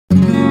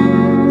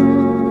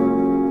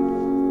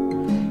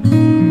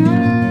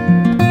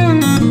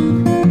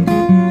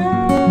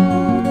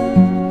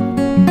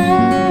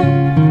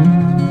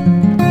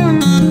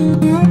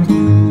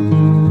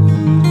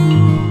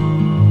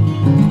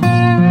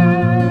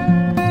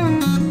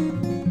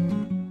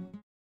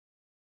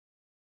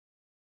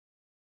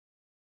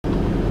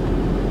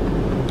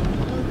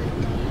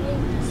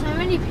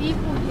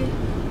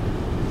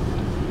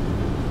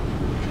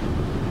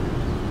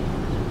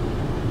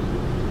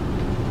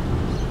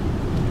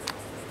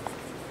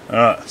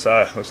Alright,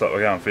 so looks like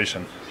we're going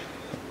fishing.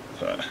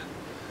 So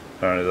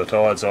apparently the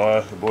tide's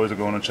high, the boys are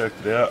going to check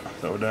it out,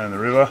 so we're down the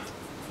river.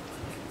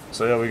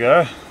 See how we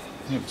go.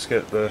 Let's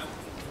get the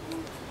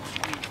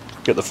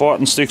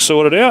fighting stick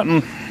sorted out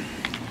and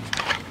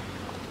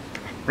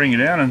bring you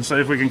down and see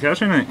if we can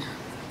catch anything.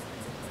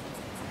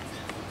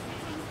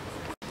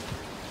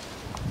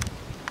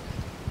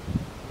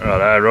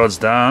 Righto, rod's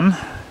done.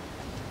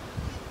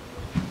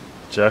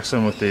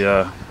 Jackson with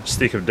the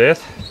stick of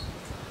death.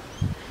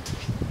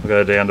 We'll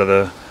go down to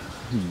the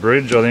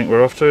bridge I think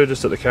we're off to,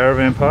 just at the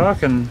caravan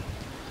park, and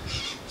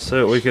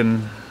see what we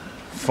can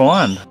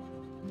find.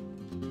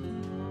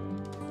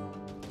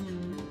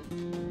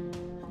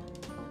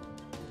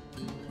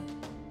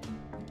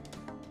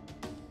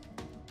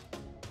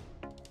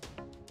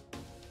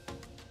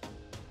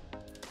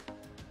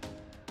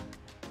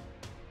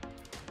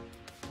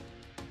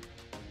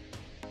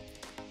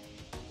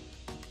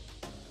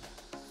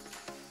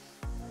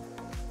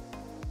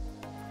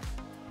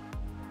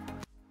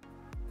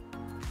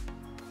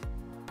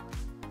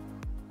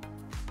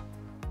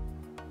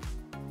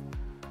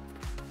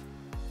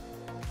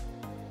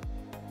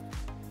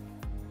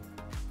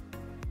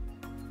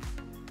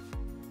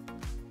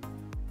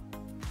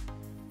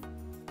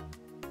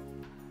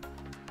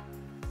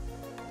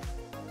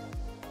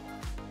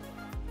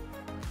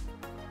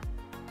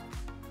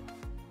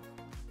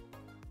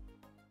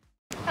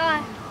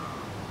 Hi.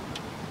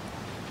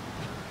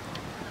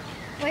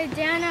 We're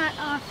down at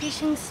our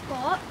fishing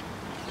spot.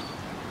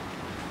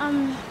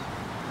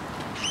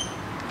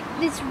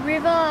 This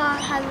river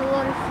has a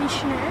lot of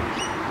fish in it.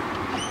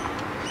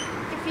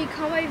 If you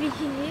come over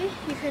here,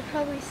 you could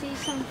probably see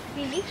some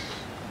fish.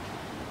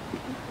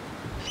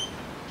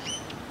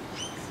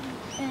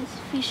 There's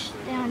fish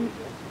down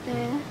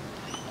there.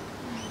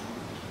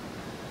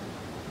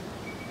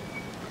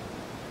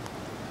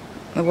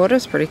 The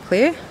water's pretty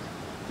clear.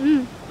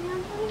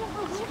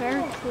 It's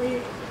very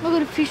clear. Look at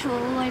the fish all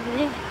over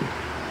there.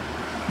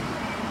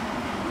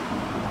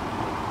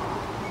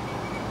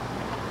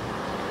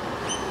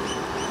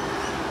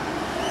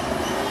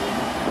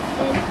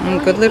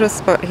 Good little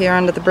spot here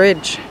under the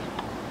bridge.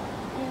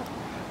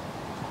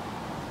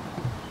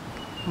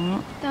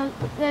 Yeah.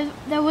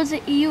 There was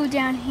an eel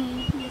down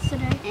here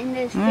yesterday. And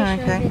there's fish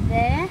over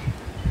there.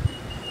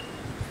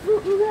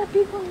 Look at that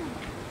big one.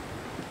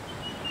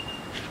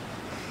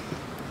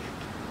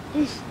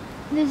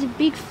 There's a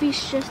big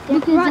fish just there.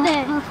 Right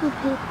there. There's massive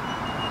fish.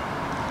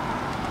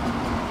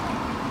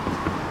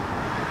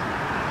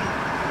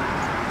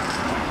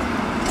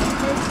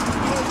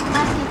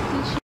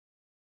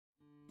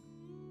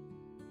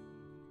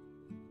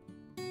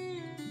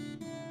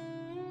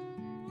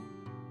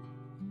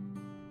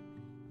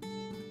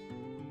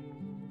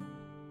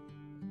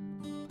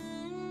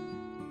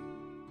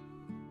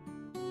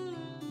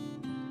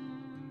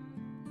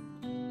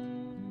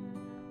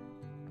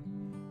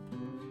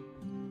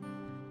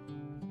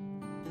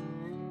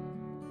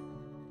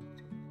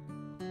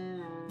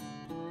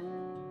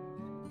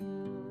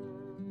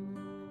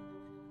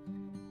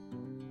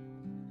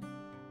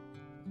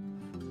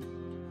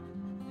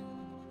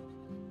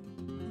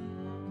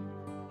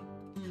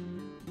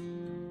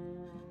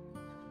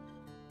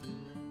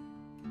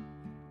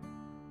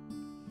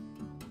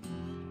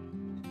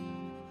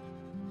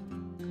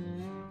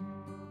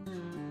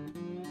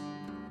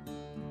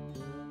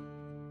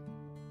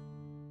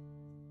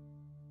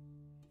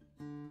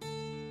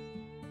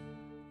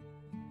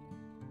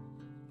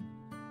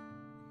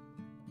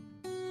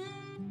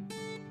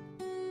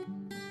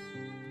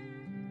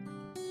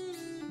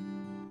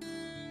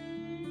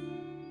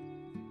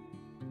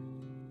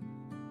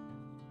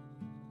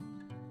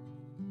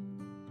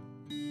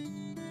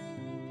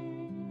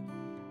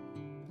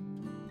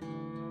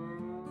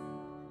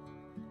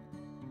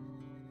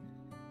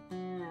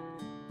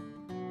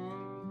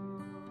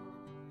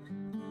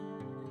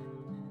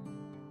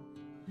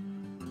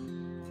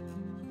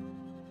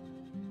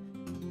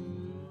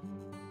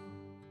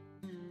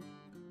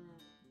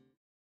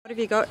 What have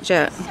you got,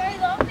 Jet?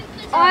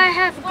 I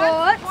have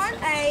got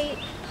a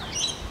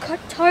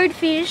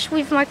toadfish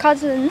with my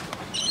cousin.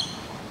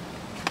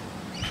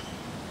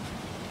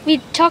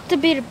 We chucked a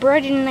bit of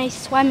bread in and they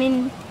swam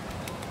in.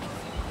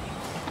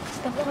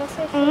 I'm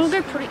going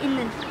to go put it in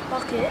the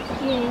bucket.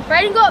 Yeah.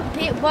 Braden got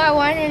bit by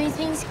one and he's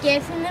been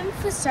scared from them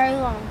for so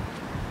long.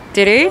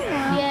 Did he?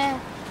 Yeah.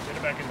 Get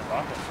it back in the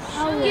bucket.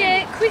 Oh,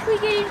 yeah, quickly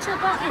get into the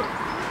bucket.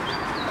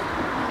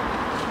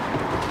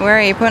 Where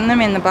are you putting them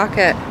in the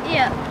bucket?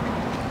 Yeah.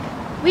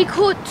 We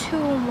caught 2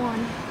 in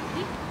one.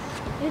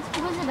 It's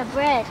because of the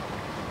bread.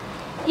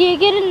 Yeah,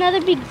 get another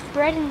big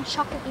bread and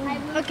chuck it in.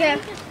 Okay.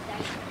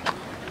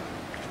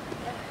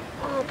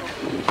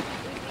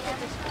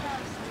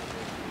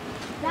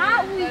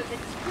 That was so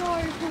cool.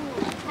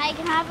 Hey,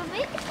 can I have a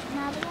bit?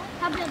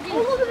 How about this? Oh,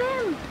 look at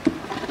them.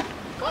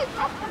 Look, I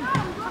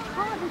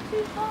can't, they're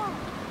too far.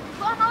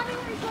 But how do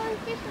we go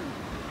fishing?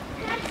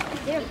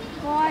 They're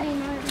fighting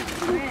over the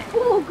bread.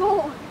 Oh,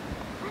 God.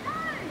 I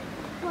know.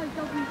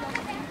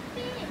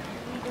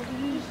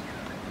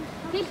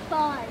 Fish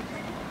 5.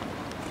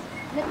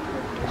 Let's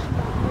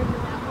go.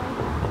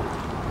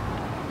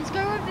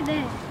 over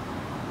there.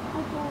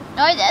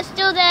 No, they're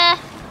still there.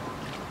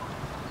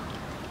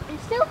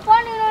 It's still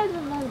finding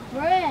over the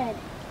bread.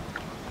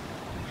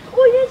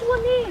 Oh, there's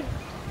one there.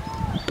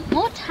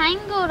 More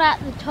tangled at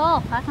the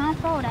top. I can't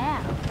throw it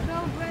out.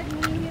 No bread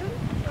near you.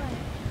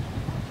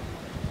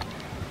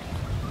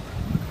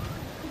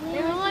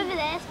 They're all over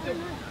there still.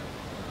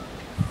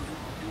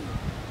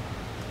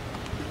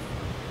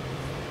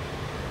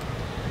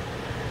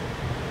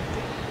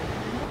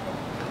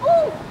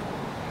 Oh!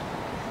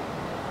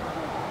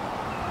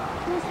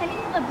 Who's heading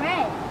for the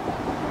bread?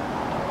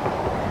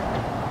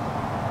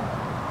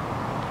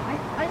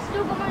 I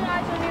still got my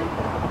eyes on him.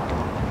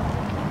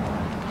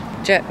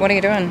 Jet, what are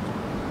you doing? There's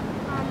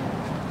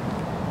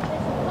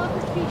a flock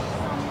of fish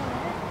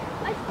somewhere.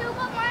 I still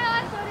got my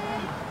eyes on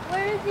him.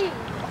 Where is he?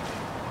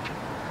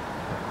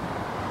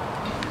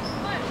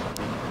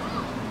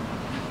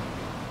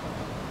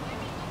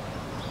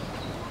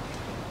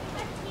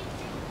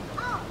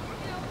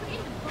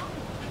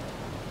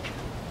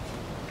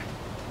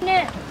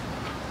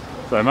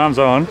 So Mum's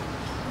on.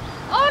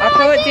 Oh, I'll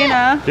call it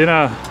dinner.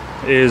 Dinner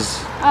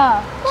is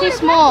too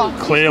small.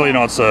 clearly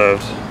not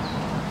served.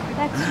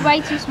 That's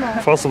way too small.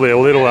 Possibly a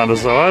little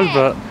undersized,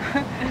 but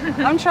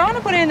I'm trying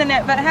to put it in the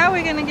net, but how are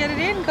we going to get it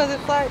in? Because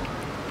it's like...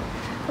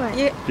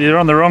 you're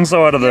on the wrong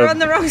side of You're the... on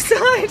the wrong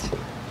side.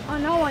 I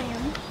know I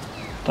am.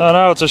 Oh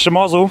no, it's a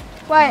schmozzle.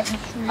 Wait.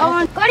 Oh,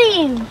 I got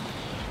him.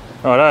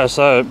 Righto,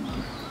 so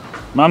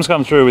Mum's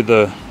come through with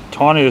the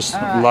tiniest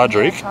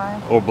ludric yeah,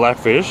 fine. or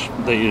blackfish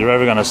that you're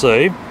ever going to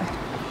see.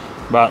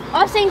 But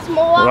I've seen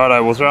smaller.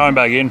 righto, we'll throw him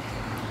back in.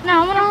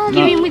 No, I want to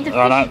give him with the fish.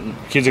 I know,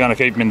 kids are going to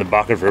keep him in the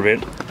bucket for a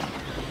bit.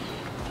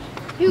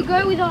 You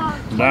go with our...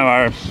 Don't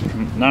worry,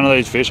 none of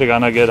these fish are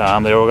going to get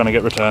harmed. They're all going to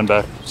get returned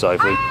back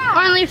safely.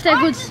 Only if they're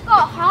good.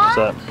 Got harm.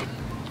 So,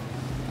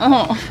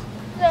 Oh.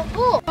 They're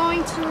full.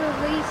 Going to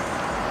release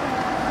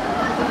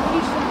the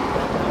fish.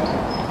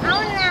 I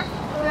want to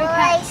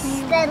release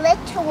the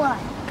little one.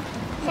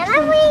 Can I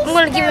release I'm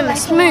going to give him a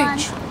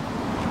smooch.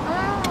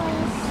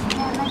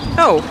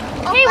 Oh.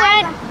 He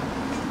went.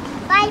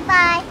 Bye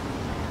bye.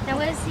 Now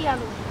where's the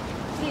other one?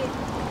 Here.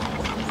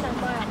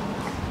 Somewhere.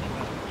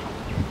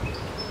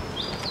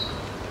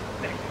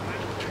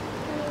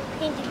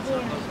 Can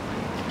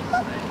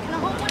I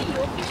hold one of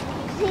your fish?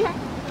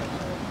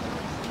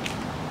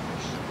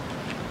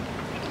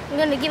 I'm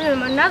going to give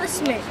him another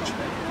smooch.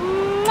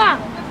 Mwah.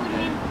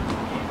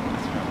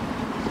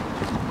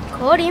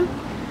 Caught him.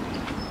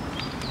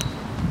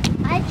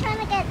 I'm trying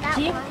to get that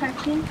See? one.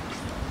 Catch him.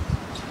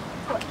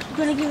 I'm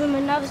going to give him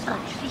another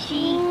smooch.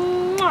 Fishy.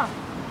 Mwah.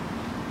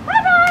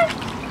 Bye-bye.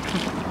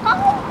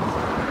 Oh.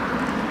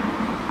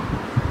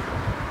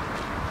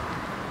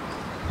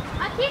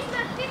 I kissed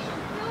that fish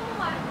and threw him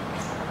away.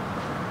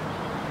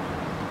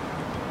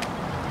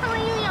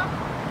 Hallelujah.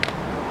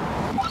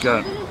 go.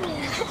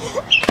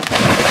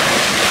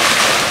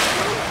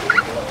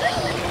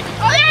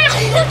 Oh yeah!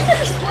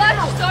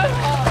 Slapped so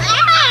hard.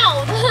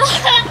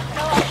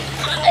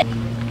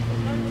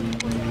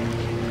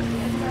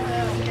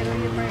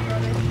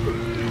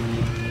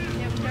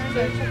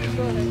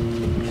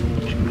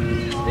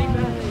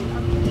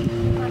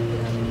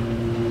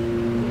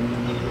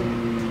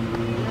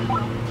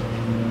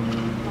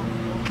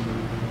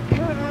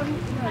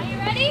 Are you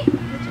ready?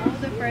 Put all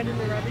the bread and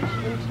the rubbish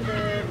into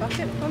the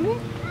bucket for me. And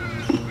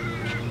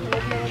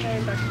there's no one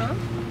going back home.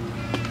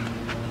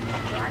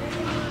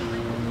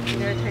 You're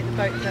going to take the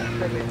boats out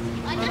for a bit.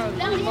 I just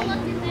fell in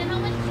love with them. I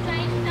went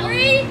straight.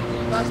 3,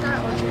 Last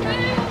night, once you 2, 1.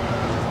 know.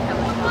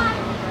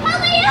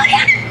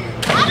 Hallelujah!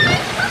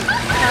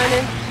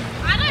 Conan.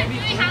 I don't do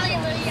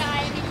hallelujah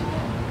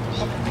anymore.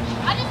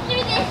 I just do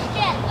this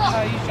shit. Look.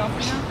 Are you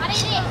jumping now? I do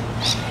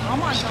this. I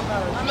might jump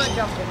over. I'm not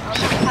jumping. I'm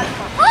just having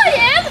fun. I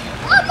am.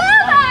 I'm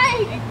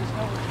alive.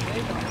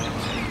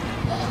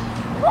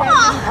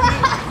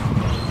 Whoa.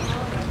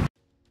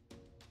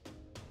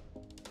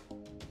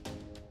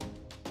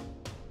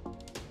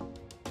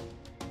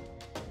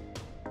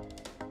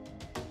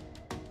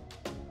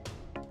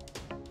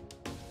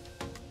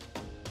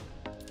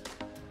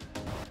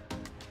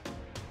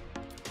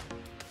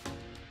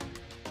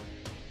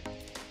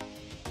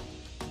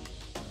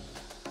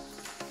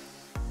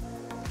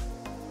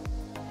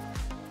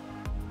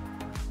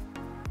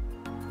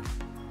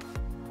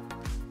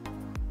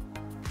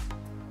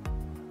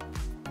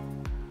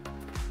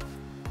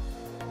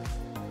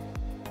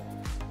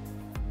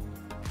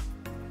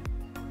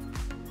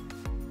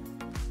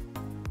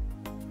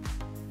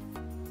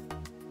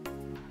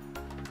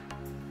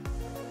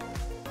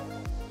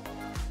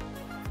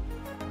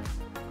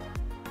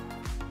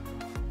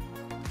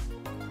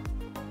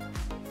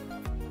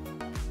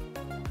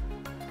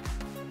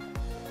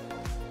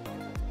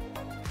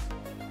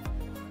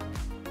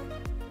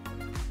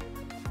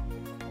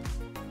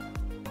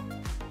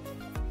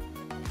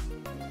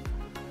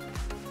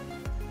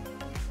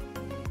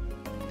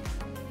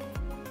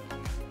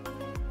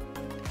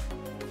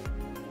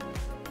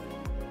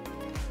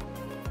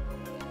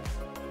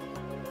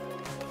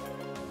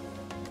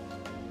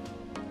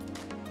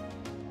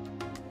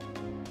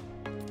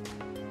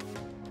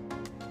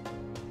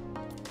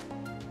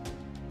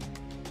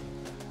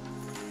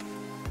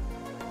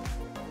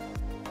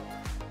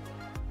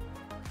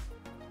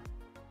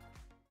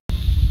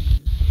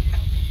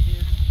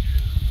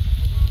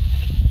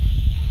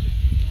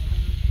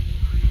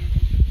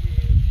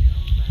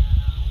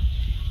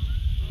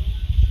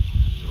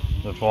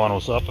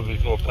 final supper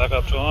before pack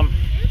up time.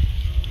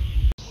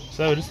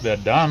 So we're just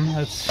about done.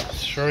 It's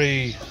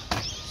 3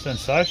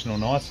 sensational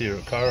nights here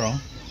at Currarong.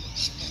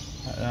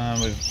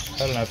 We've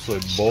had an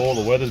absolute ball.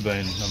 The weather's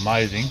been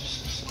amazing.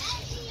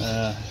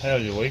 How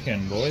was your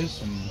weekend,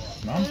 boys and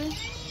Mum?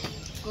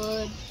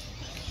 Good.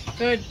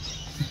 Good.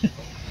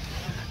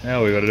 Now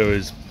all we've got to do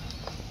is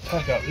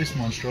pack up this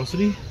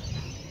monstrosity,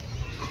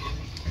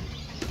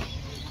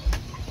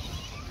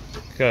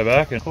 go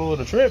back and call it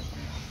a trip.